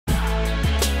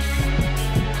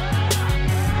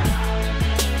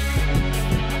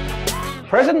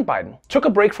President Biden took a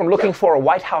break from looking for a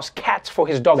White House cat for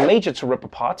his dog Major to rip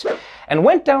apart and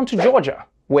went down to Georgia,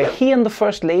 where he and the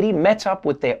First Lady met up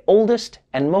with their oldest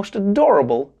and most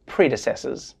adorable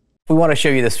predecessors. We want to show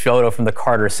you this photo from the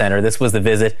Carter Center. This was the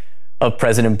visit of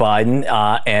President Biden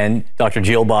and Dr.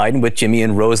 Jill Biden with Jimmy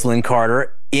and Rosalind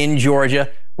Carter in Georgia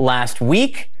last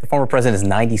week. The former president is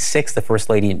 96, the First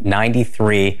Lady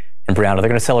 93. And Brianna, they're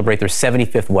going to celebrate their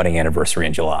 75th wedding anniversary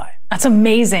in July. That's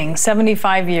amazing.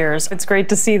 75 years. It's great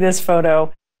to see this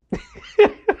photo.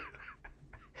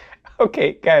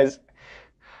 Okay, guys.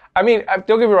 I mean,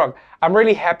 don't get me wrong. I'm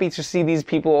really happy to see these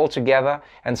people all together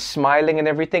and smiling and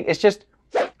everything. It's just,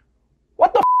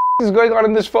 what the is going on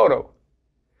in this photo?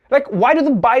 Like, why do the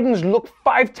Bidens look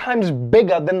 5 times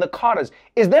bigger than the Carters?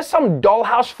 Is there some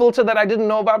dollhouse filter that I didn't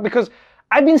know about? Because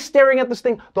I've been staring at this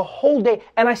thing the whole day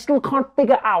and I still can't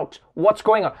figure out what's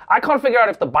going on. I can't figure out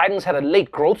if the Bidens had a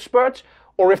late growth spurt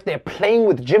or if they're playing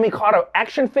with Jimmy Carter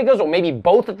action figures or maybe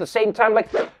both at the same time.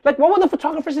 Like what were the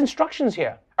photographer's instructions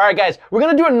here? All right, guys, we're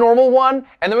going to do a normal one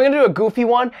and then we're going to do a goofy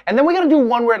one and then we're going to do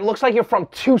one where it looks like you're from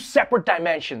 2 separate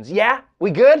dimensions. Yeah?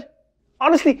 We good?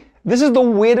 Honestly, this is the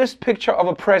weirdest picture of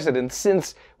a president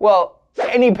since, well,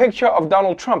 any picture of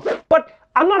Donald Trump. But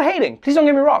I'm not hating, please don't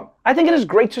get me wrong. I think it is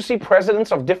great to see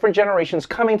presidents of different generations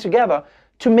coming together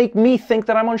to make me think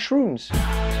that I'm on shrooms.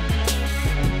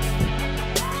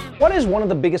 What is one of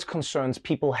the biggest concerns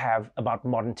people have about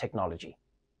modern technology?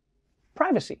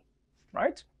 Privacy,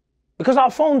 right? Because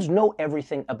our phones know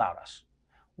everything about us.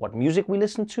 What music we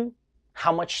listen to,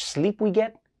 how much sleep we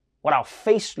get, what our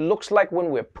face looks like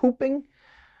when we're pooping.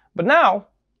 But now,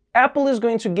 Apple is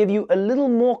going to give you a little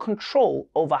more control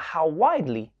over how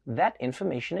widely that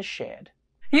information is shared.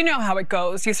 You know how it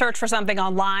goes. You search for something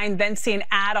online, then see an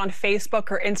ad on Facebook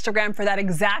or Instagram for that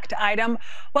exact item.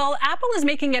 Well, Apple is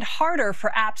making it harder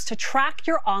for apps to track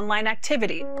your online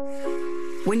activity.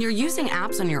 When you're using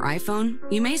apps on your iPhone,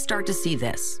 you may start to see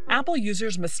this. Apple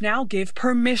users must now give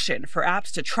permission for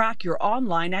apps to track your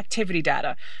online activity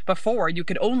data. Before, you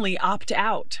could only opt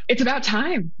out. It's about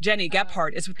time. Jenny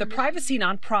Gephardt is with the privacy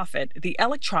nonprofit, the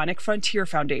Electronic Frontier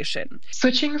Foundation.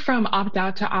 Switching from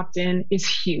opt-out to opt-in is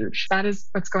huge. That is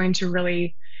what's going to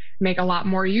really make a lot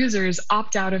more users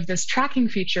opt out of this tracking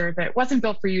feature that wasn't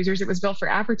built for users, it was built for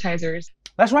advertisers.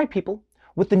 That's right, people.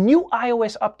 With the new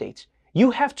iOS updates,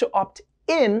 you have to opt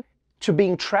in to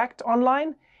being tracked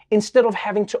online instead of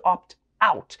having to opt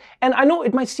out. And I know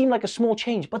it might seem like a small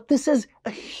change, but this is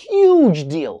a huge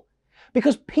deal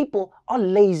because people are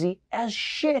lazy as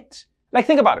shit. Like,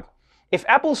 think about it. If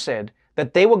Apple said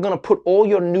that they were going to put all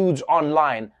your nudes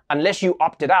online unless you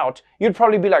opted out, you'd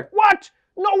probably be like, what?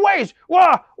 No ways.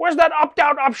 Where's that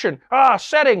opt-out option?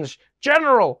 Settings,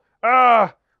 general. You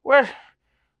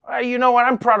know what?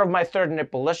 I'm proud of my third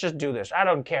nipple. Let's just do this. I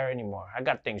don't care anymore. I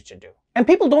got things to do. And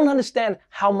people don't understand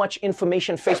how much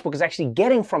information Facebook is actually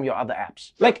getting from your other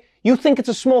apps. Like, you think it's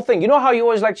a small thing. You know how you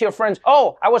always like to your friends,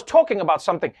 oh, I was talking about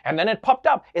something and then it popped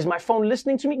up. Is my phone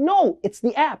listening to me? No, it's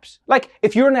the apps. Like,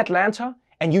 if you're in Atlanta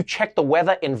and you check the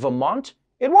weather in Vermont,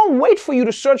 it won't wait for you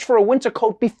to search for a winter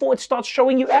coat before it starts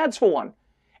showing you ads for one.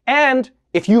 And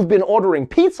if you've been ordering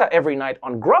pizza every night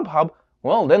on Grubhub,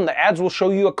 well, then the ads will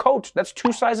show you a coat that's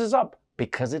 2 sizes up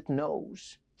because it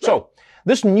knows. So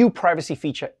this new privacy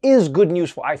feature is good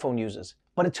news for iPhone users,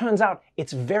 but it turns out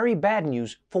it's very bad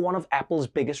news for one of Apple's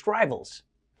biggest rivals,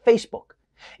 Facebook.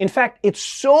 In fact, it's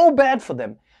so bad for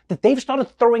them that they've started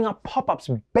throwing up pop-ups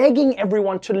begging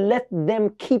everyone to let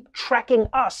them keep tracking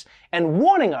us and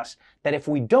warning us that if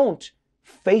we don't,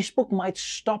 Facebook might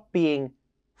stop being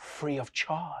free of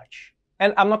charge.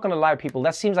 And I'm not gonna lie, people,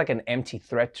 that seems like an empty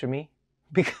threat to me.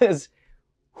 Because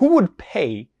who would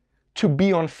pay to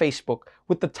be on Facebook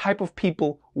with the type of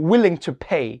people willing to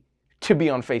pay to be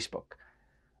on Facebook?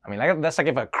 I mean, that's like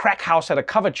if a crack house had a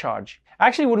cover charge. I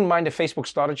actually wouldn't mind if Facebook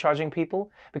started charging people,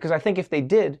 because I think if they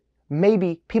did,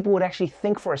 maybe people would actually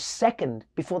think for a second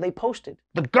before they posted.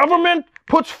 The government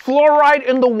puts fluoride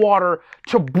in the water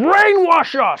to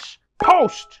brainwash us.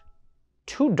 Post.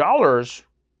 $2?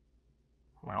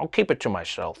 I'll keep it to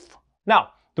myself. Now,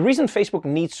 the reason Facebook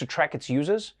needs to track its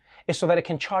users is so that it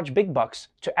can charge big bucks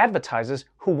to advertisers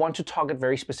who want to target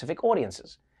very specific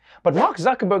audiences. But Mark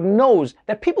Zuckerberg knows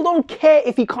that people don't care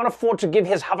if he can't afford to give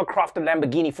his hovercraft a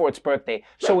Lamborghini for its birthday.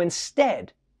 So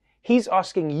instead, he's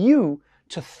asking you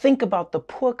to think about the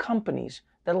poor companies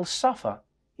that'll suffer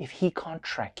if he can't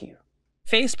track you.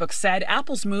 Facebook said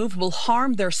Apple's move will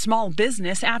harm their small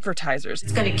business advertisers.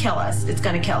 It's going to kill us. It's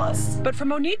going to kill us. But for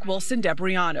Monique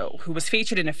Wilson-Debriano, who was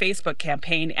featured in a Facebook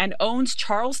campaign and owns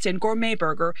Charleston Gourmet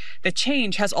Burger, the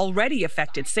change has already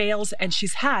affected sales and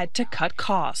she's had to cut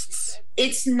costs.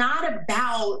 It's not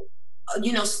about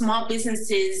small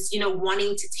businesses,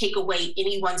 wanting to take away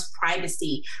anyone's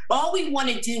privacy. All we want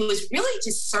to do is really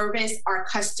just service our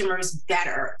customers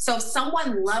better. So if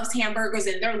someone loves hamburgers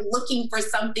and they're looking for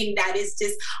something that is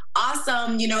just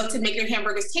awesome, to make their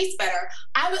hamburgers taste better,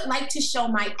 I would like to show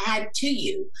my ad to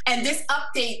you. And this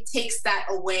update takes that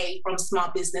away from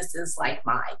small businesses like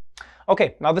mine.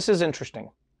 Okay, now this is interesting.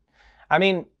 I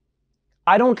mean,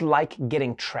 I don't like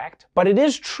getting tracked, but it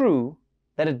is true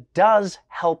that it does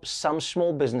help some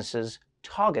small businesses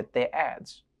target their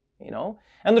ads,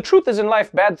 And the truth is, in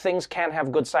life, bad things can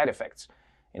have good side effects.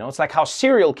 It's like how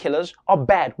serial killers are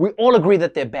bad. We all agree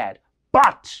that they're bad.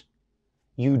 But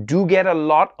you do get a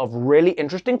lot of really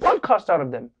interesting podcasts out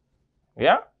of them.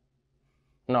 Yeah?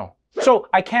 No. So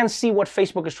I can see what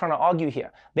Facebook is trying to argue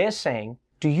here. They're saying,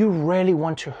 do you really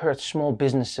want to hurt small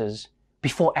businesses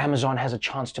before Amazon has a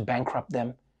chance to bankrupt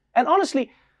them? And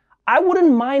honestly, I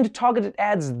wouldn't mind targeted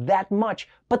ads that much,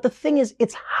 but the thing is, it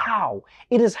is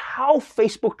how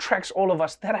Facebook tracks all of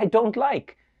us that I don't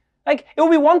like. Like, it would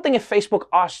be one thing if Facebook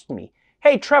asked me,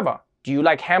 hey, Trevor, do you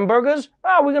like hamburgers?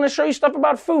 We're going to show you stuff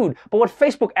about food. But what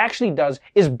Facebook actually does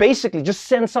is basically just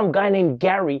send some guy named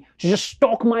Gary to just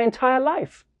stalk my entire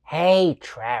life. Hey,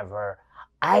 Trevor,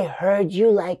 I heard you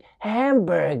like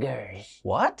hamburgers.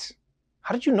 What?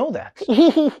 How did you know that?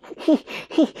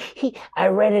 I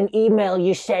read an email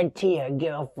you sent to your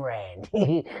girlfriend.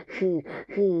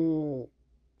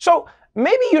 So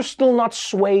maybe you're still not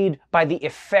swayed by the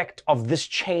effect of this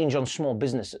change on small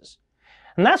businesses.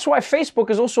 And that's why Facebook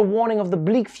is also warning of the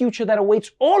bleak future that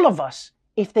awaits all of us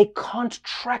if they can't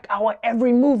track our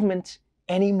every movement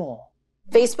anymore.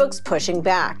 Facebook's pushing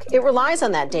back. It relies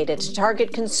on that data to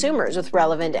target consumers with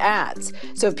relevant ads.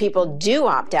 So if people do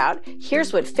opt out,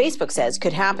 here's what Facebook says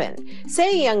could happen.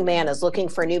 Say a young man is looking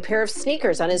for a new pair of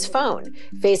sneakers on his phone.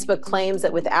 Facebook claims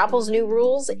that with Apple's new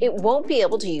rules, it won't be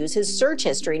able to use his search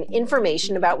history and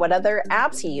information about what other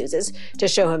apps he uses to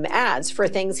show him ads for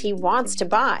things he wants to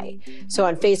buy. So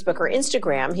on Facebook or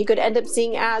Instagram, he could end up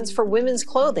seeing ads for women's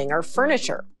clothing or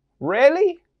furniture.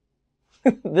 Really?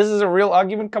 This is a real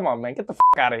argument? Come on, man. Get the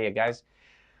out of here, guys.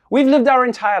 We've lived our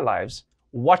entire lives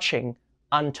watching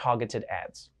untargeted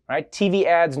ads, right? TV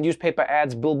ads, newspaper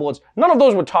ads, billboards. None of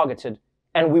those were targeted,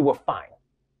 and we were fine,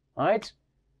 all right?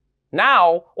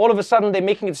 Now, all of a sudden, they're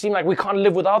making it seem like we can't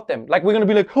live without them. Like we're going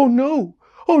to be like, oh no,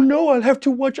 I'll have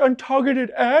to watch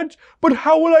untargeted ads? But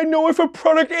how will I know if a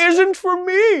product isn't for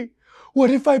me? What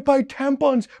if I buy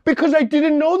tampons because I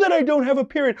didn't know that I don't have a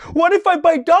period? What if I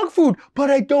buy dog food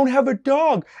but I don't have a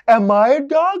dog? Am I a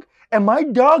dog? Am I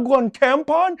dog one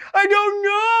tampon? I don't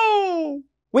know.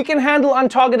 We can handle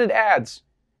untargeted ads.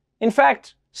 In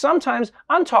fact, sometimes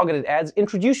untargeted ads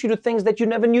introduce you to things that you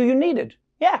never knew you needed.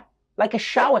 Yeah, like a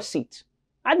shower seat.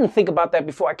 I didn't think about that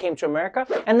before I came to America.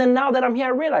 And then now that I'm here, I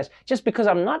realize just because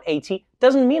I'm not 80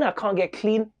 doesn't mean I can't get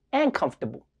clean and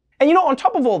comfortable. And on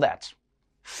top of all that,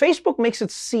 Facebook makes it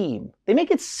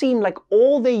seem like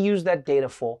all they use that data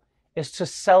for is to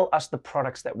sell us the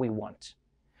products that we want.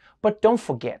 But don't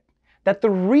forget that the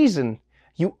reason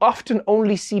you often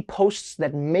only see posts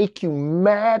that make you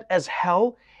mad as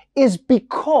hell is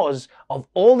because of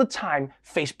all the time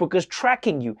Facebook is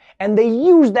tracking you, and they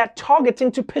use that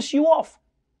targeting to piss you off.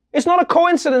 It's not a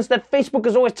coincidence that Facebook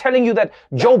is always telling you that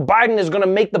Joe Biden is going to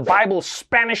make the Bible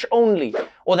Spanish only,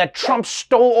 or that Trump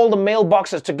stole all the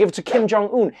mailboxes to give to Kim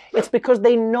Jong-un. It's because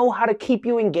they know how to keep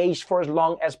you engaged for as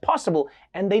long as possible,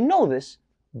 and they know this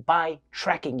by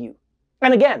tracking you.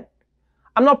 And again,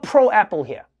 I'm not pro-Apple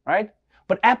here, right?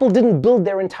 But Apple didn't build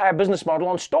their entire business model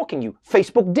on stalking you.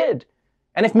 Facebook did.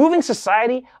 And if moving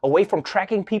society away from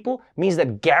tracking people means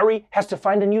that Gary has to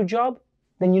find a new job,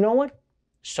 then you know what?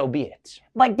 So be it.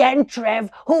 But then,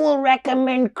 Trev, who will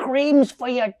recommend creams for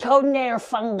your toenail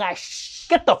fungus?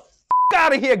 Get the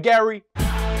out of here, Gary.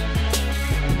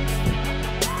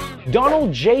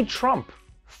 Donald J. Trump,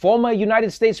 former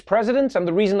United States president and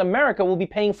the reason America will be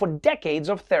paying for decades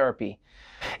of therapy.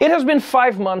 It has been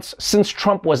 5 months since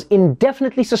Trump was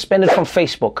indefinitely suspended from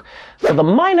Facebook for the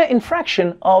minor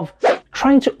infraction of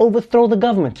trying to overthrow the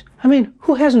government. I mean,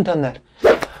 who hasn't done that?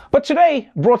 But today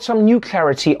brought some new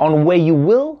clarity on where you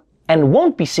will and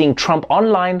won't be seeing Trump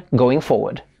online going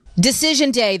forward.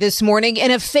 Decision day this morning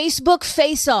in a Facebook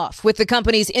face-off with the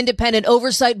company's independent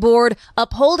oversight board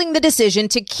upholding the decision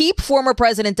to keep former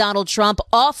President Donald Trump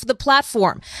off the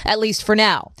platform, at least for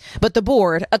now. But the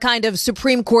board, a kind of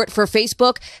Supreme Court for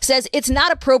Facebook, says it's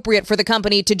not appropriate for the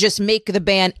company to just make the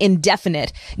ban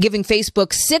indefinite, giving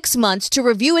Facebook 6 months to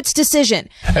review its decision.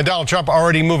 And Donald Trump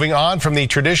already moving on from the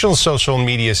traditional social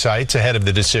media sites ahead of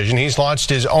the decision. He's launched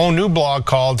his own new blog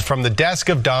called From the Desk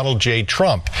of Donald J.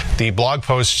 Trump. The blog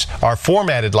posts posts are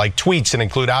formatted like tweets and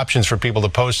include options for people to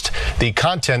post the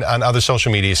content on other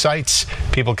social media sites.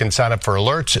 People can sign up for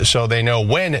alerts so they know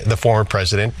when the former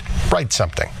president writes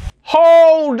something.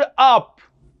 Hold up!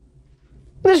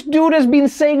 This dude has been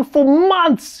saying for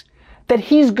months that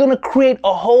he's gonna create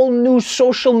a whole new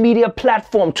social media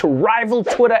platform to rival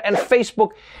Twitter and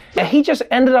Facebook, and he just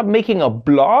ended up making a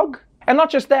blog? And not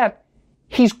just that,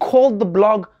 he's called the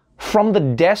blog From the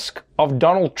Desk of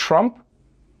Donald Trump,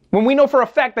 when we know for a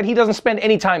fact that he doesn't spend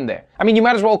any time there. I mean, you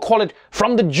might as well call it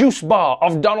From the Juice Bar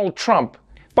of Donald Trump.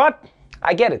 But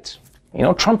I get it. You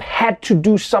know, Trump had to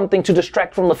do something to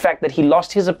distract from the fact that he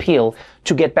lost his appeal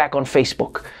to get back on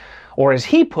Facebook. Or as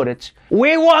he put it,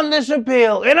 we won this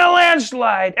appeal in a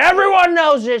landslide. Everyone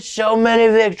knows it. So many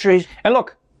victories. And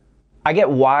look, I get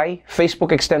why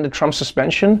Facebook extended Trump's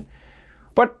suspension,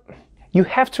 but you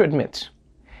have to admit,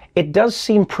 it does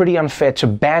seem pretty unfair to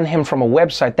ban him from a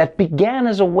website that began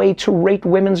as a way to rate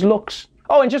women's looks.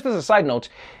 Oh, and just as a side note,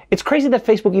 it's crazy that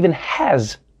Facebook even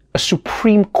has a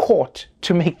Supreme Court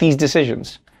to make these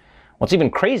decisions. What's even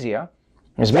crazier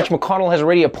is Mitch McConnell has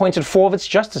already appointed 4 of its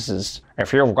justices.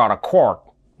 If you've got a court,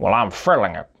 well, I'm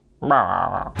filling it.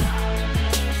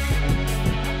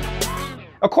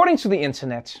 According to the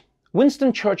internet,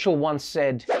 Winston Churchill once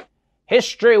said,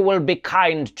 "History will be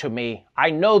kind to me. I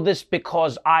know this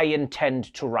because I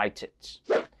intend to write it."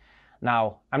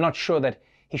 Now, I'm not sure that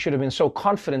he should have been so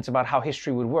confident about how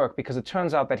history would work, because it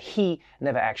turns out that he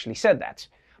never actually said that.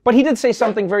 But he did say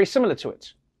something very similar to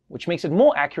it, which makes it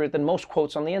more accurate than most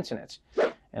quotes on the internet.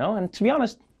 You know, and to be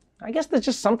honest, I guess there's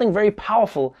just something very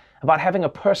powerful about having a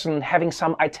person having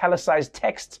some italicized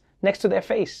text next to their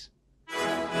face.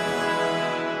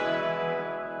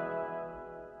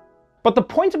 But the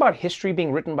point about history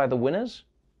being written by the winners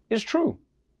is true.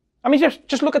 I mean,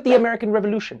 just look at the American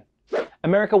Revolution.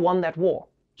 America won that war.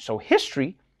 So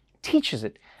history teaches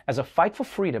it as a fight for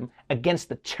freedom against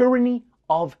the tyranny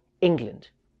of England.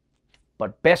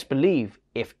 But best believe,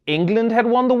 if England had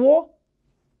won the war,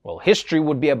 well, history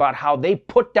would be about how they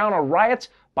put down a riot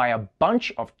by a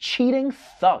bunch of cheating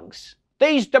thugs.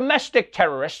 These domestic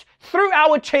terrorists threw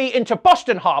our tea into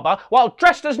Boston Harbor while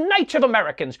dressed as Native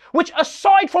Americans, which,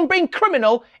 aside from being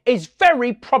criminal, is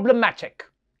very problematic.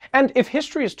 And if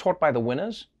history is taught by the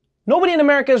winners, nobody in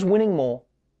America is winning more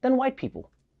than white people,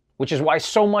 which is why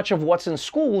so much of what's in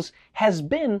schools has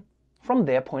been from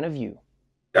their point of view.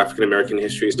 African-American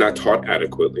history is not taught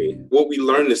adequately. What we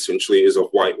learn essentially is a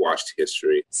whitewashed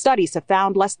history. Studies have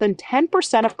found less than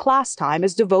 10% of class time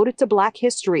is devoted to Black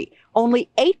history. Only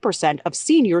 8% of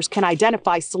seniors can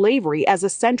identify slavery as a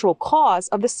central cause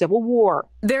of the Civil War.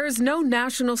 There is no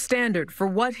national standard for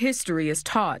what history is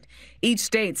taught. Each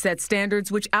state sets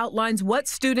standards which outlines what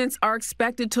students are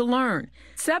expected to learn.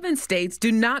 7 states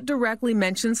do not directly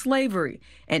mention slavery,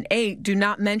 and 8 do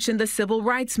not mention the Civil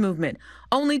Rights Movement.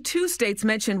 Only 2 states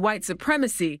mention white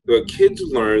supremacy. The kids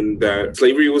learned that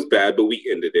slavery was bad, but we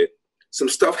ended it. Some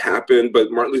stuff happened,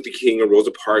 but Martin Luther King and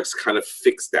Rosa Parks kind of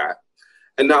fixed that.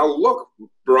 And now look,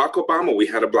 Barack Obama, we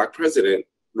had a Black president.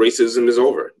 Racism is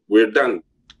over. We're done.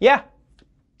 Yeah,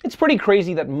 it's pretty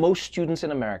crazy that most students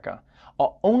in America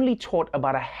are only taught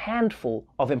about a handful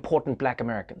of important Black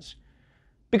Americans.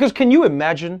 Because can you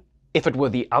imagine if it were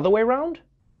the other way around?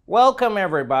 Welcome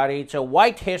everybody to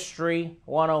White History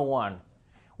 101.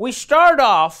 We start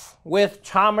off with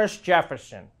Thomas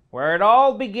Jefferson, where it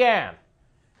all began.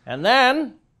 And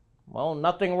then, well,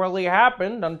 nothing really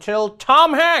happened until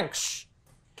Tom Hanks.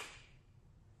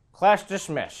 Class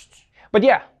dismissed. But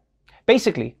yeah,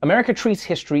 basically, America treats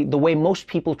history the way most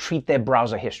people treat their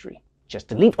browser history. Just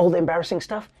delete all the embarrassing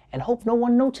stuff and hope no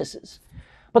one notices.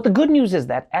 But the good news is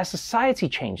that as society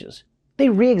changes, they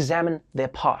re-examine their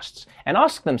pasts and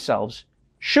ask themselves,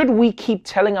 should we keep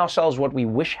telling ourselves what we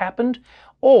wish happened,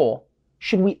 or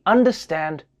should we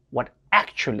understand what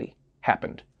actually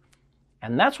happened?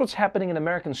 And that's what's happening in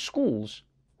American schools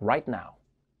right now.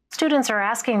 Students are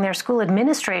asking their school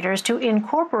administrators to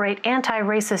incorporate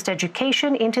anti-racist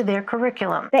education into their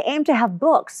curriculum. They aim to have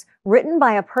books written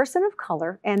by a person of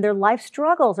color, and their life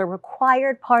struggles are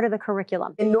required part of the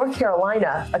curriculum. In North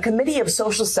Carolina, a committee of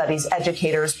social studies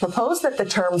educators proposed that the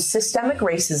term systemic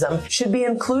racism should be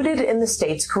included in the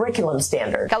state's curriculum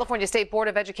standard. California State Board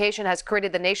of Education has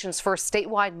created the nation's first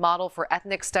statewide model for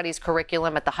ethnic studies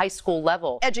curriculum at the high school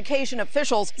level. Education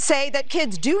officials say that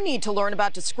kids do need to learn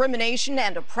about discrimination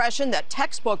and oppression that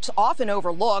textbooks often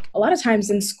overlook. A lot of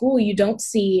times in school, you don't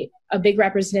see a big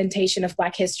representation of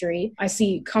Black history. I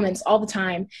see comments all the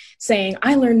time saying,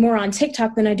 I learn more on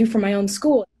TikTok than I do from my own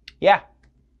school. Yeah,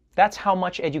 that's how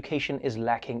much education is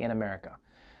lacking in America.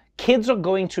 Kids are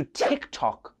going to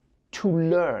TikTok to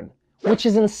learn, which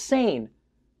is insane.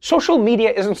 Social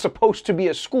media isn't supposed to be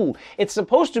a school. It's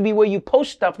supposed to be where you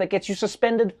post stuff that gets you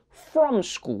suspended from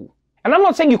school. And I'm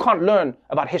not saying you can't learn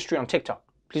about history on TikTok.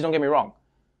 Please don't get me wrong.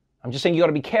 I'm just saying you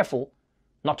gotta be careful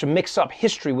not to mix up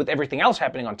history with everything else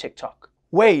happening on TikTok.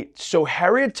 Wait, so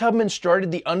Harriet Tubman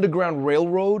started the Underground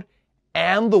Railroad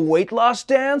and the weight loss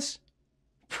dance?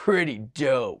 Pretty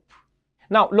dope.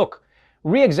 Now, look,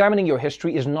 re-examining your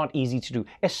history is not easy to do,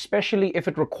 especially if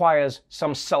it requires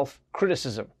some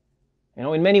self-criticism. You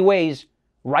know, in many ways,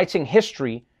 writing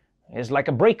history is like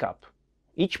a breakup.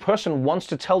 Each person wants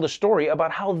to tell the story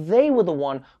about how they were the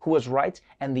one who was right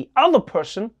and the other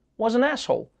person was an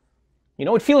asshole. You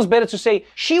know, it feels better to say,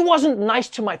 she wasn't nice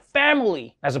to my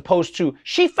family, as opposed to,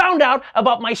 she found out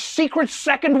about my secret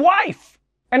second wife.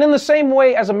 And in the same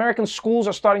way as American schools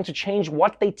are starting to change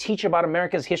what they teach about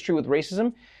America's history with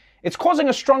racism, it's causing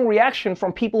a strong reaction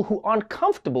from people who aren't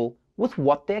comfortable with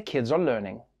what their kids are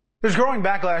learning. There's growing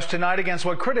backlash tonight against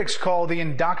what critics call the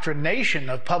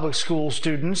indoctrination of public school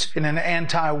students in an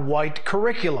anti-white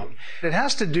curriculum. It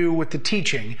has to do with the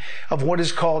teaching of what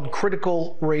is called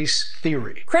critical race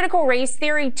theory. Critical race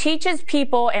theory teaches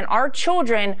people and our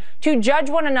children to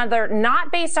judge one another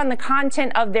not based on the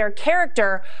content of their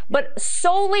character, but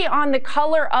solely on the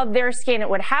color of their skin. It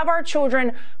would have our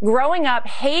children growing up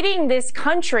hating this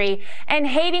country and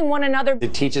hating one another.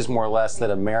 It teaches more or less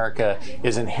that America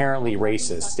is inherently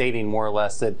racist, stating more or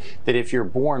less that if you're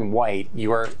born white, you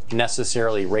are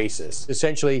necessarily racist.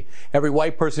 Essentially, every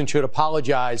white person should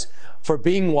apologize for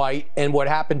being white and what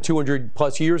happened 200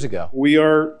 plus years ago. We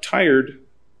are tired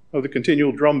of the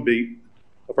continual drumbeat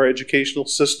of our educational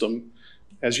system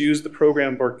as used to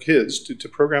program our kids, to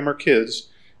program our kids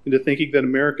into thinking that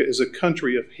America is a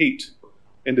country of hate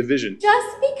and division.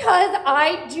 Just because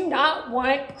I do not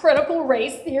want critical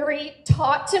race theory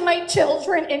taught to my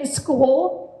children in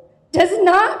school does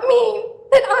not mean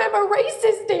that I'm a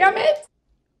racist, damn it.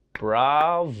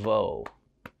 Bravo.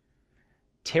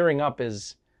 Tearing up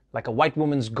is like a white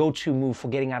woman's go-to move for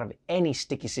getting out of any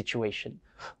sticky situation.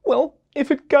 Well,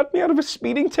 if it got me out of a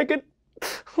speeding ticket,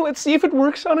 let's see if it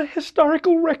works on a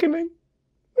historical reckoning.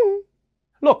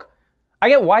 Look, I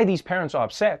get why these parents are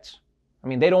upset. I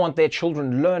mean, they don't want their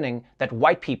children learning that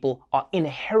white people are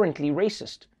inherently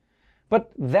racist.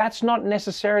 But that's not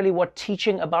necessarily what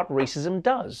teaching about racism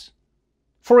does.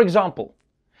 For example,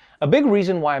 a big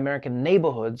reason why American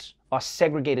neighborhoods are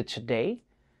segregated today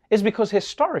is because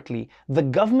historically, the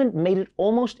government made it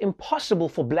almost impossible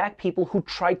for black people who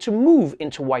tried to move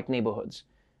into white neighborhoods.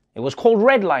 It was called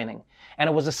redlining, and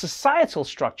it was a societal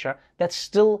structure that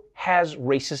still has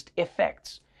racist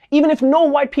effects, even if no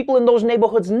white people in those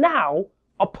neighborhoods now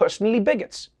are personally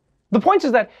bigots. The point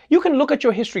is that you can look at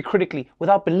your history critically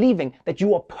without believing that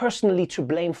you are personally to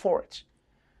blame for it.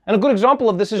 And a good example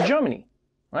of this is Germany.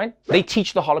 Right? They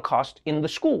teach the Holocaust in the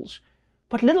schools.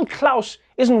 But little Klaus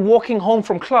isn't walking home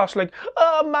from class like,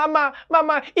 oh,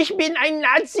 Mama, ich bin ein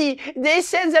Nazi. They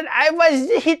said that I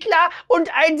was Hitler and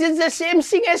I did the same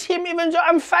thing as him even though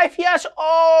I'm 5 years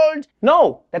old.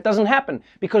 No, that doesn't happen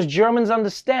because Germans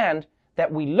understand that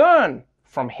we learn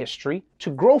from history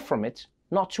to grow from it,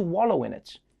 not to wallow in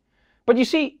it. But you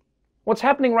see, what's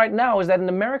happening right now is that in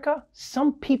America,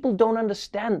 some people don't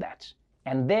understand that.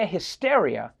 And their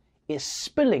hysteria is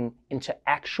spilling into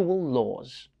actual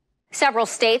laws. Several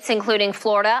states, including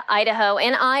Florida, Idaho,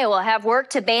 and Iowa, have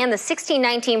worked to ban the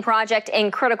 1619 Project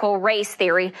and critical race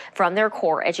theory from their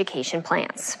core education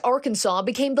plans. Arkansas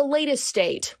became the latest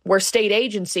state where state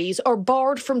agencies are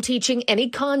barred from teaching any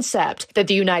concept that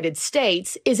the United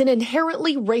States is an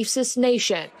inherently racist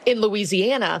nation. In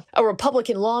Louisiana, a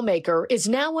Republican lawmaker is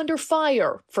now under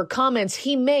fire for comments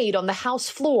he made on the House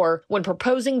floor when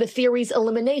proposing the theory's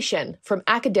elimination from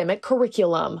academic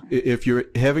curriculum. If you're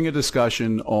having a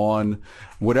discussion on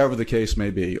whatever the case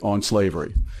may be on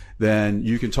slavery, then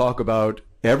you can talk about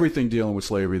everything dealing with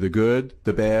slavery, the good,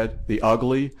 the bad, the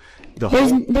ugly.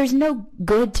 There's no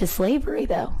good to slavery,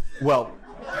 though. Well,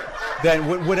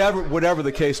 then whatever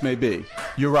the case may be,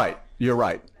 you're right.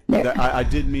 I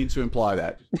didn't mean to imply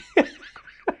that.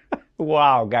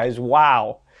 Wow, guys,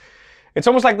 wow. It's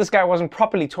almost like this guy wasn't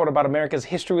properly taught about America's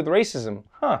history with racism,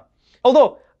 huh?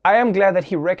 Although, I am glad that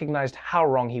he recognized how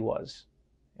wrong he was.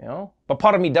 You know? But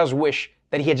part of me does wish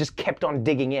that he had just kept on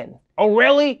digging in. Oh,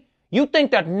 really? You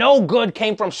think that no good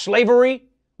came from slavery?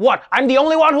 What, I'm the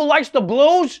only one who likes the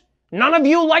blues? None of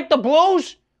you like the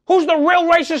blues? Who's the real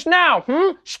racist now?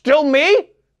 Still me?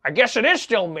 I guess it is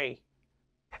still me.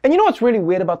 And you know what's really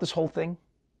weird about this whole thing?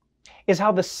 Is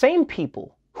how the same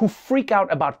people who freak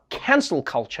out about cancel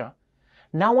culture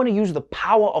now want to use the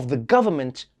power of the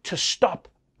government to stop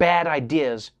bad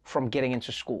ideas from getting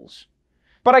into schools.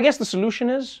 But I guess the solution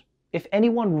is if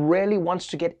anyone really wants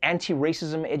to get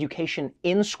anti-racism education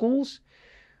in schools,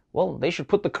 well, they should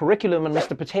put the curriculum in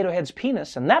Mr. Potato Head's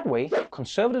penis, and that way,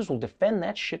 conservatives will defend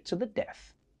that shit to the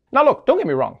death. Now look, don't get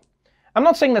me wrong. I'm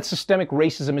not saying that systemic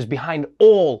racism is behind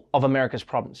all of America's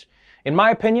problems. In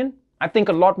my opinion, I think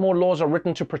a lot more laws are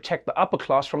written to protect the upper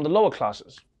class from the lower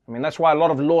classes. I mean, that's why a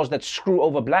lot of laws that screw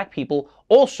over black people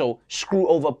also screw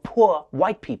over poor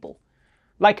white people.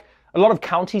 Like, a lot of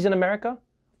counties in America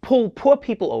pull poor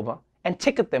people over and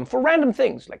ticket them for random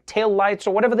things like tail lights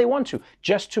or whatever they want to,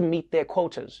 just to meet their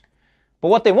quotas. But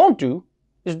what they won't do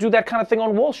is do that kind of thing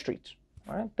on Wall Street.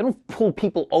 Right? They don't pull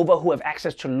people over who have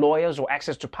access to lawyers or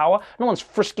access to power. No one's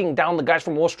frisking down the guys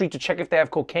from Wall Street to check if they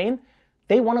have cocaine.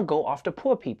 They want to go after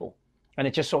poor people. And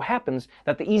it just so happens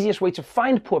that the easiest way to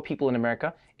find poor people in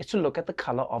America is to look at the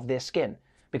color of their skin.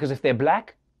 Because if they're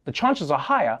black, the chances are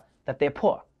higher that they're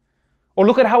poor. Or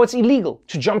look at how it's illegal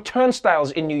to jump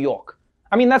turnstiles in New York.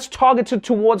 I mean, that's targeted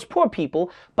towards poor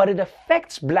people, but it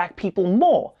affects black people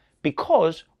more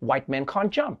because white men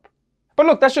can't jump. But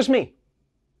look, that's just me.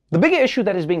 The bigger issue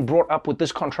that is being brought up with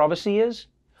this controversy is,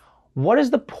 what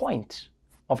is the point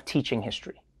of teaching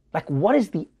history? Like, what is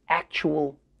the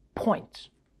actual point?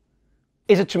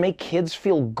 Is it to make kids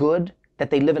feel good that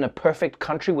they live in a perfect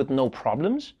country with no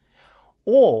problems?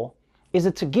 Or is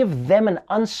it to give them an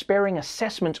unsparing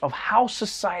assessment of how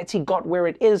society got where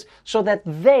it is so that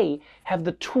they have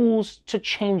the tools to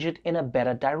change it in a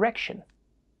better direction?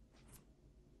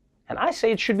 And I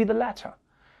say it should be the latter.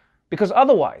 Because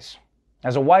otherwise,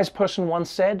 as a wise person once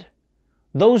said,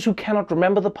 those who cannot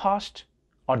remember the past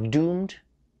are doomed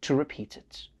to repeat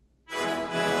it.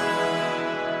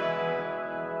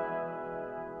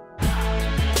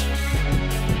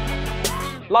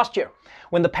 Last year,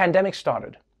 when the pandemic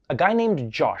started, a guy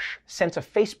named Josh sent a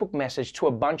Facebook message to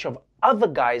a bunch of other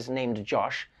guys named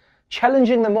Josh,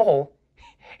 challenging them all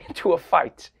into a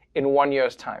fight in 1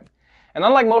 year's time. And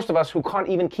unlike most of us who can't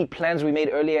even keep plans we made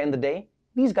earlier in the day,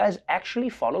 these guys actually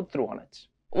followed through on it.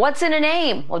 What's in a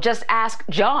name? Well, just ask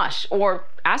Josh, or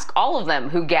ask all of them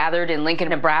who gathered in Lincoln,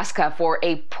 Nebraska for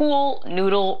a pool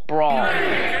noodle brawl. 3,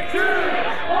 2, 1.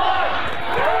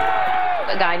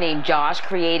 A guy named Josh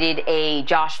created a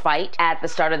Josh fight at the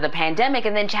start of the pandemic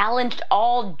and then challenged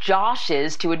all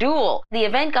Joshes to a duel. The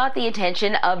event got the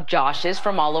attention of Joshes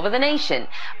from all over the nation,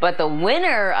 but the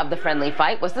winner of the friendly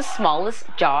fight was the smallest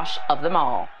Josh of them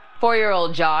all.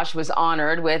 4-year-old Josh was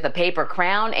honored with a paper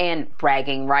crown and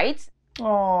bragging rights.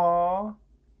 Aww.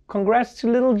 Congrats to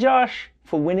little Josh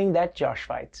for winning that Josh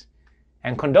fight.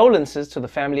 And condolences to the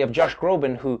family of Josh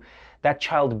Groban, who that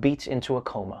child beat into a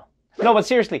coma. No, but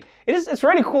seriously, it's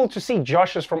really cool to see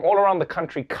Joshes from all around the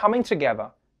country coming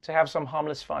together to have some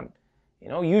harmless fun. You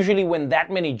know, usually when that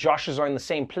many Joshes are in the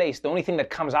same place, the only thing that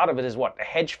comes out of it is what, a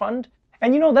hedge fund?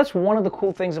 And you know, that's one of the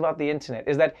cool things about the internet,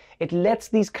 is that it lets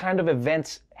these kind of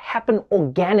events happen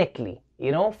organically,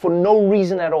 you know, for no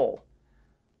reason at all.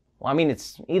 Well, I mean,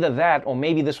 it's either that or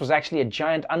maybe this was actually a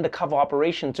giant undercover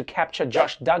operation to capture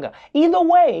Josh Duggar. Either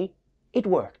way, it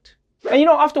worked. And you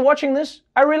know, after watching this,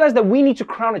 I realized that we need to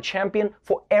crown a champion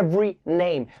for every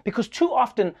name. Because too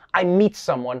often I meet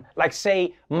someone, like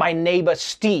say, my neighbor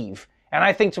Steve, and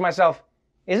I think to myself,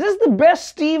 is this the best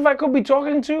Steve I could be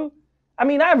talking to? I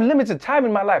mean, I have limited time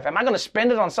in my life. Am I going to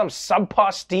spend it on some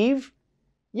subpar Steve?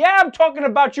 Yeah, I'm talking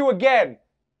about you again.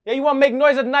 Yeah, you want to make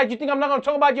noise at night? You think I'm not going to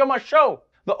talk about you on my show?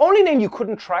 The only name you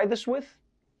couldn't try this with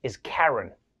is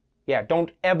Karen. Yeah,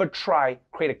 don't ever try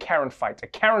create a Karen fight. A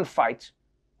Karen fight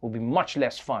will be much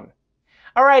less fun.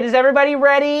 All right, is everybody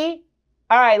ready?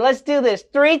 All right, let's do this.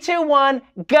 3, 2, 1,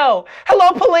 go.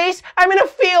 Hello, police. I'm in a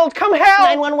field. Come help.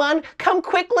 911, come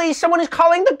quickly. Someone is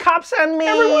calling the cops on me.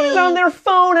 Everyone is on their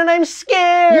phone and I'm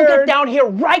scared. You get down here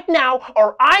right now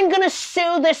or I'm going to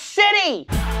sue the city.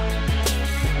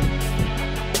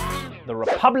 The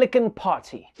Republican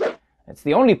Party. It's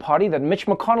the only party that Mitch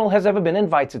McConnell has ever been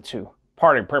invited to.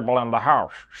 Party people in the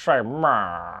house, say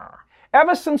ma.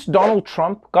 Ever since Donald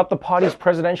Trump got the party's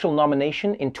presidential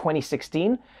nomination in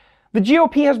 2016, the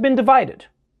GOP has been divided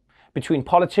between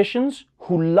politicians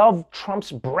who love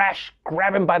Trump's brash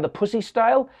grab him by the pussy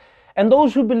style and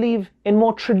those who believe in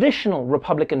more traditional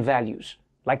Republican values,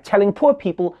 like telling poor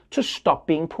people to stop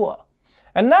being poor.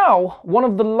 And now, one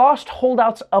of the last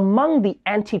holdouts among the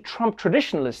anti-Trump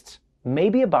traditionalists may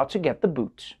be about to get the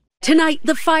boot. Tonight,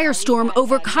 the firestorm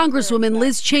over Congresswoman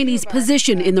Liz Cheney's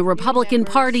position in the Republican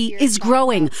Party is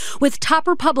growing, with top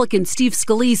Republican Steve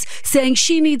Scalise saying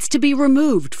she needs to be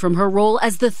removed from her role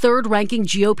as the third-ranking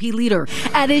GOP leader.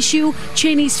 At issue,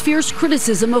 Cheney's fierce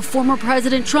criticism of former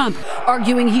President Trump,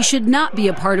 arguing he should not be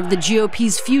a part of the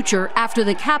GOP's future after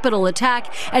the Capitol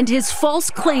attack and his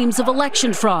false claims of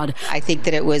election fraud. I think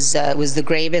that it was the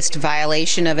gravest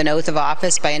violation of an oath of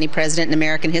office by any president in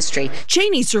American history.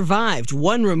 Cheney survived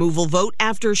one removal vote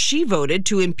after she voted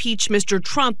to impeach Mr.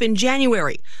 Trump in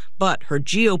January. But her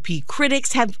GOP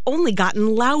critics have only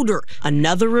gotten louder.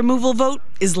 Another removal vote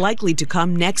is likely to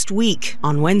come next week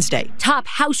on Wednesday. Top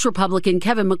House Republican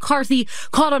Kevin McCarthy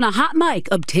caught on a hot mic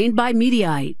obtained by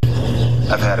Mediaite.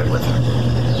 I've had it with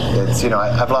her. It's,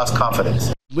 I've lost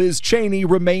confidence. Liz Cheney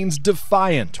remains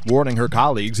defiant, warning her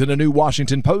colleagues in a new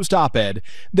Washington Post op-ed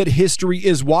that history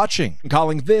is watching,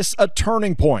 calling this a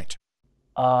turning point.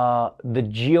 The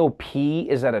GOP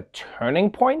is at a turning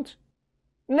point?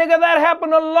 Nigga, that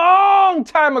happened a long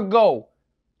time ago.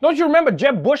 Don't you remember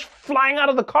Jeb Bush flying out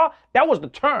of the car? That was the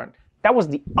turn. That was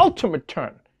the ultimate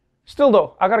turn. Still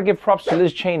though, I gotta give props to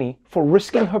Liz Cheney for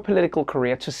risking her political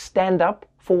career to stand up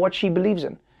for what she believes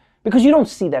in. Because you don't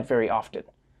see that very often.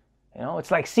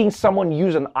 It's like seeing someone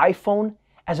use an iPhone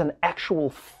as an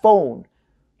actual phone.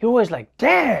 You're always like,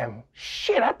 damn,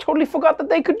 shit, I totally forgot that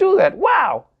they could do that.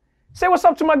 Wow. Say what's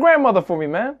up to my grandmother for me,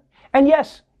 man. And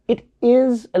yes, it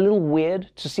is a little weird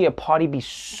to see a party be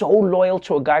so loyal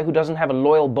to a guy who doesn't have a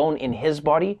loyal bone in his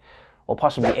body, or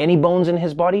possibly any bones in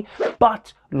his body,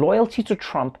 but loyalty to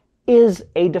Trump is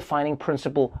a defining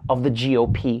principle of the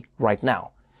GOP right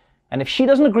now. And if she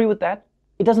doesn't agree with that,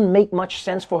 it doesn't make much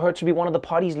sense for her to be one of the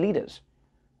party's leaders.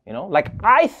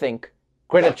 I think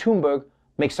Greta Thunberg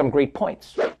makes some great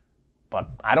points, but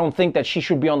I don't think that she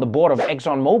should be on the board of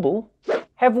ExxonMobil.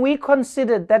 Have we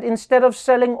considered that instead of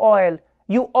selling oil,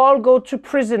 you all go to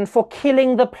prison for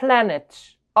killing the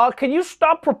planet? Can you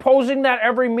stop proposing that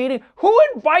every meeting? Who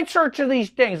invites her to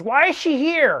these things? Why is she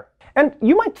here? And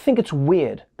you might think it's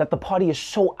weird that the party is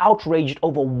so outraged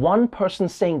over one person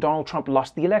saying Donald Trump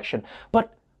lost the election.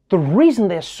 But the reason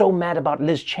they're so mad about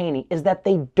Liz Cheney is that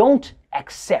they don't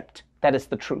accept that it's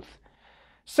the truth.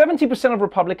 70% of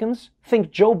Republicans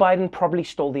think Joe Biden probably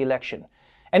stole the election.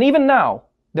 And even now,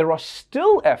 there are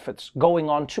still efforts going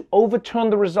on to overturn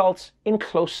the results in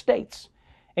close states,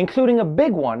 including a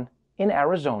big one in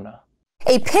Arizona.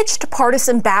 A pitched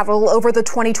partisan battle over the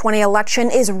 2020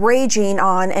 election is raging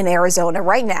on in Arizona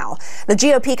right now. The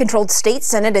GOP-controlled state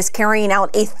Senate is carrying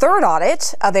out a third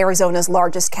audit of Arizona's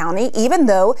largest county, even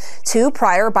though two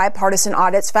prior bipartisan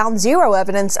audits found zero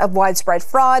evidence of widespread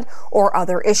fraud or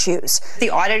other issues.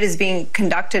 The audit is being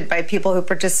conducted by people who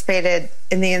participated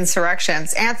in the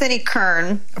insurrections. Anthony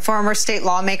Kern, a former state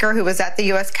lawmaker who was at the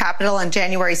U.S. Capitol on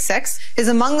January 6th, is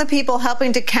among the people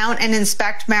helping to count and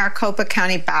inspect Maricopa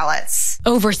County ballots.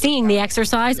 Overseeing the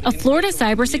exercise, a Florida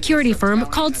cybersecurity firm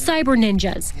called Cyber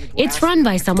Ninjas. It's run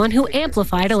by someone who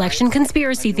amplified election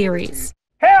conspiracy theories.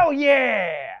 Hell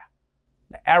yeah!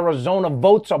 The Arizona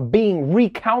votes are being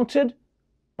recounted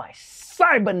by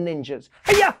Cyber Ninjas.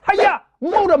 Hiya, hiya,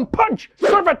 modem punch,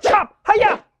 server chop,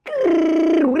 hiya!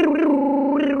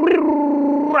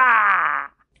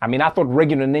 I thought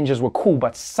regular ninjas were cool,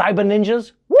 but Cyber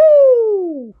Ninjas?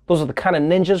 Woo! Those are the kind of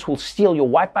ninjas who'll steal your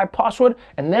Wi-Fi password,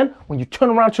 and then when you turn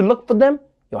around to look for them,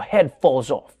 your head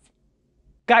falls off.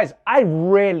 Guys, I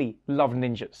really love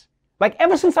ninjas.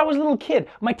 Ever since I was a little kid,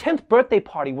 my 10th birthday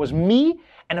party was me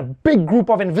and a big group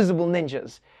of invisible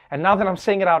ninjas. And now that I'm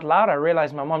saying it out loud, I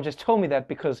realize my mom just told me that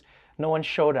because no one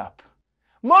showed up.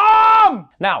 Mom!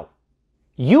 Now,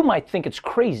 you might think it's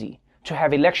crazy to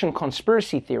have election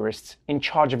conspiracy theorists in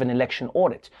charge of an election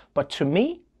audit, but to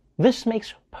me, this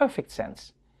makes perfect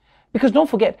sense. Because don't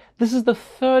forget, this is the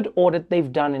third audit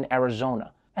they've done in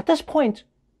Arizona. At this point,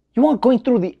 you aren't going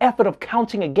through the effort of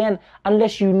counting again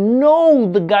unless you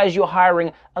know the guys you're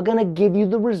hiring are going to give you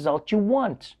the result you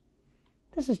want.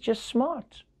 This is just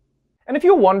smart. And if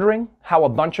you're wondering how a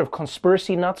bunch of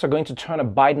conspiracy nuts are going to turn a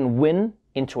Biden win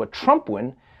into a Trump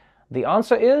win, the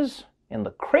answer is in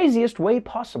the craziest way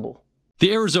possible.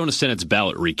 The Arizona Senate's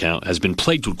ballot recount has been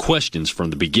plagued with questions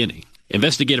from the beginning.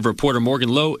 Investigative reporter Morgan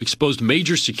Lowe exposed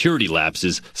major security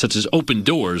lapses, such as open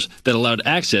doors that allowed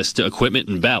access to equipment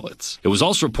and ballots. It was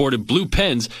also reported blue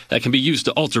pens that can be used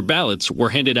to alter ballots were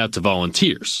handed out to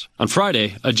volunteers. On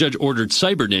Friday, a judge ordered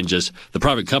Cyber Ninjas, the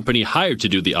private company hired to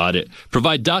do the audit,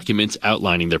 provide documents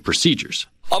outlining their procedures.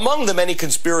 Among the many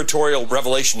conspiratorial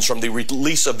revelations from the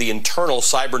release of the internal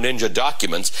Cyber Ninja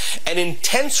documents, an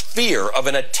intense fear of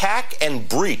an attack and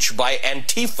breach by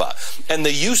Antifa and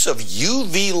the use of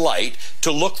UV light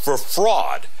to look for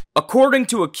fraud. According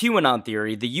to a QAnon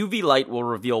theory, the UV light will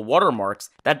reveal watermarks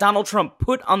that Donald Trump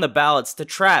put on the ballots to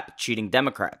trap cheating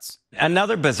Democrats.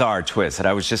 Another bizarre twist that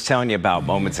I was just telling you about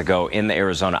moments ago in the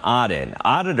Arizona audit.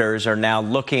 Auditors are now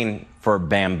looking for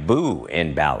bamboo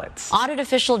in ballots. Audit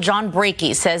official John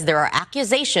Brakey says there are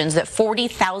accusations that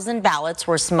 40,000 ballots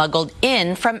were smuggled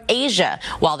in from Asia.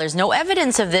 While there's no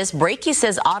evidence of this, Brakey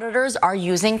says auditors are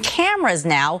using cameras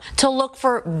now to look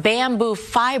for bamboo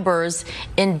fibers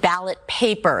in ballot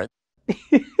paper.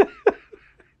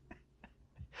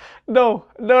 No,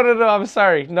 I'm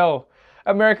sorry. No,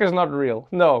 America's not real.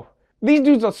 No. These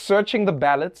dudes are searching the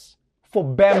ballots for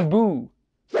bamboo.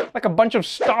 Like a bunch of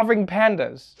starving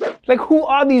pandas. Like, who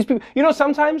are these people? You know,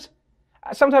 sometimes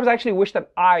I actually wish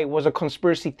that I was a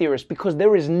conspiracy theorist, because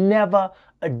there is never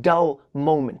a dull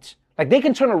moment. Like, they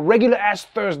can turn a regular ass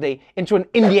Thursday into an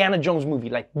Indiana Jones movie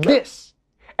like this.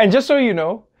 And just so you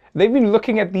know, they've been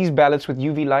looking at these ballots with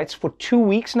UV lights for 2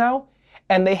 weeks now,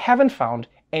 and they haven't found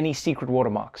any secret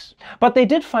watermarks. But they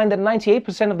did find that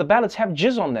 98% of the ballots have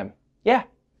jizz on them. Yeah.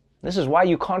 This is why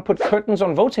you can't put curtains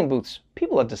on voting booths.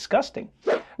 People are disgusting.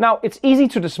 Now, it's easy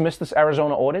to dismiss this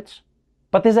Arizona audit,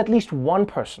 but there's at least one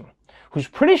person who's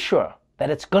pretty sure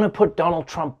that it's gonna put Donald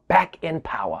Trump back in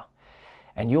power.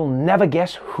 And you'll never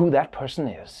guess who that person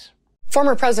is.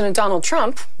 Former President Donald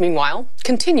Trump, meanwhile,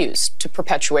 continues to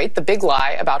perpetuate the big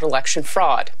lie about election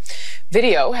fraud.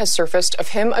 Video has surfaced of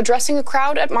him addressing a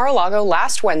crowd at Mar-a-Lago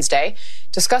last Wednesday,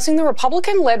 discussing the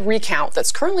Republican-led recount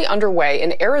that's currently underway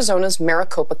in Arizona's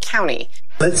Maricopa County.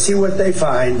 Let's see what they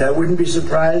find. I wouldn't be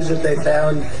surprised if they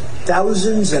found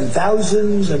thousands and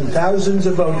thousands and thousands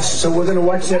of votes. So we're going to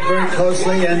watch that very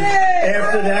closely. And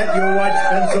after that, you'll watch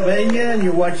Pennsylvania, and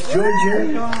you'll watch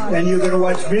Georgia, and you're going to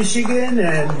watch Michigan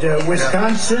and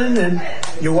Wisconsin, and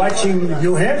you're watching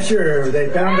New Hampshire. They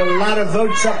found a lot of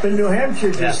votes up in New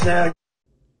Hampshire just now.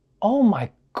 Oh my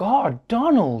God,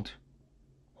 Donald.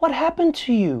 What happened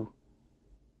to you?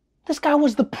 This guy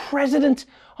was the president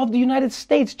of the United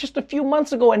States just a few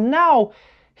months ago, and now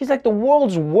he's like the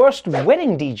world's worst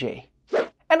wedding DJ.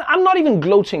 And I'm not even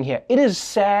gloating here. It is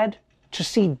sad to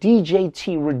see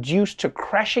DJT reduced to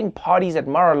crashing parties at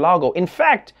Mar-a-Lago. In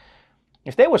fact,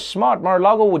 if they were smart,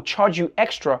 Mar-a-Lago would charge you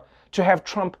extra to have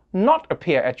Trump not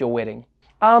appear at your wedding.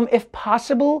 If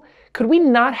possible, could we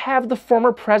not have the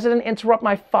former president interrupt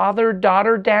my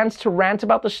father-daughter dance to rant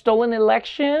about the stolen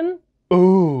election?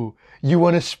 Oh, you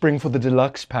want to spring for the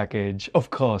deluxe package? Of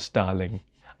course, darling.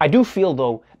 I do feel,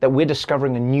 though, that we're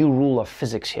discovering a new rule of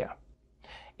physics here.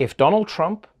 If Donald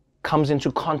Trump comes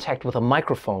into contact with a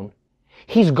microphone,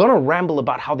 he's gonna ramble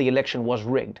about how the election was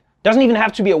rigged. Doesn't even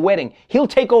have to be a wedding. He'll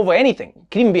take over anything. It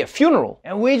can even be a funeral.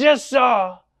 And we just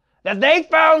saw that they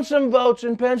found some votes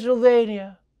in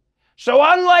Pennsylvania. So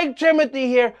unlike Timothy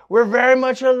here, we're very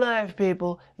much alive,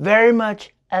 people. Very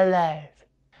much alive.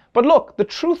 But look, the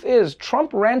truth is,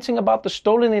 Trump ranting about the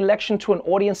stolen election to an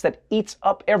audience that eats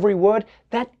up every word,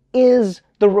 that is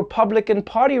the Republican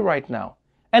Party right now.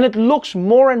 And it looks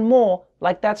more and more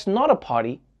like that's not a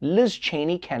party Liz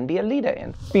Cheney can be a leader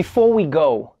in. Before we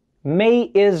go,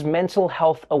 May is Mental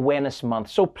Health Awareness Month,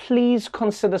 so please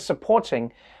consider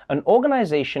supporting an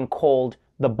organization called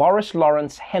the Boris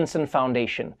Lawrence Henson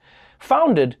Foundation,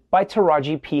 founded by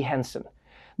Taraji P. Henson.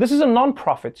 This is a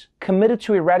nonprofit committed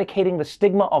to eradicating the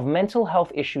stigma of mental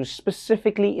health issues,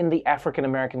 specifically in the African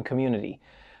American community.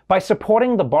 By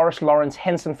supporting the Boris Lawrence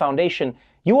Henson Foundation,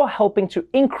 you are helping to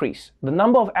increase the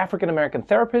number of African American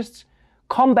therapists,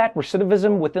 combat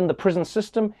recidivism within the prison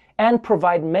system, and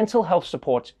provide mental health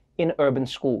support in urban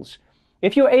schools.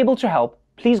 If you're able to help,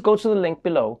 please go to the link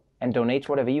below and donate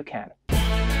whatever you can.